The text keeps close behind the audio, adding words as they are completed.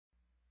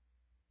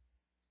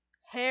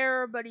Hey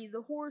everybody,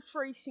 the Horse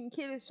Racing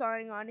Kid is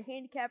signing on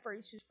handicap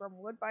races from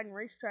Woodbine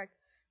Racetrack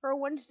for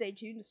Wednesday,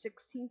 June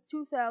 16th,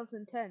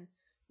 2010.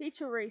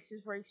 Feature race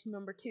is race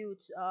number 2.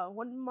 It's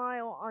 1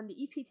 mile on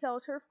the EP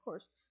Tail Turf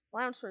Course.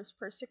 Allowance race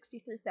per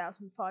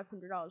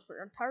 $63,500 for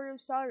Ontario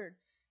Sired.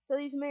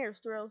 Fillies mares,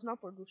 thrills and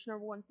upward, which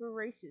number 1 through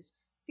races.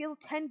 Field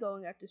 10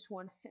 going at this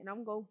one, and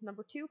I'm going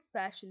number 2,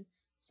 Fashion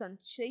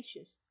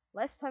Sensacious.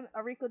 Last time,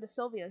 Arico de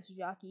Silvia is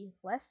jockey.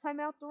 Last time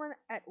out the run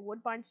at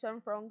Woodbine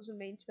 7 furlongs in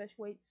main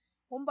special weight.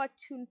 Won by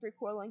 2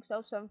 3/4 lengths,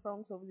 out 7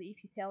 furlongs over the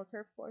EP Taylor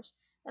Turf Course,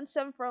 and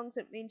 7 furlongs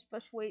at main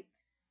special weight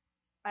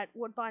at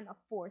Woodbine, a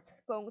fourth.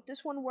 Going with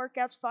this one,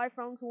 workouts 5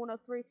 furlongs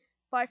 103,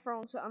 5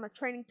 furlongs on a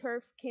training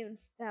turf came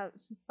in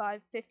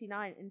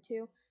 5:59 and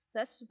 2. So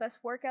that's the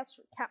best workouts.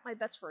 Cap my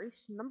bets for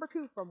race number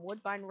 2 from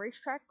Woodbine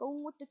Racetrack,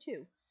 going with the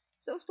 2.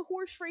 So it's the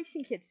Horse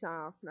Racing Kid sign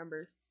off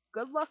number.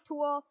 Good luck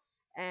to all,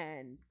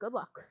 and good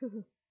luck.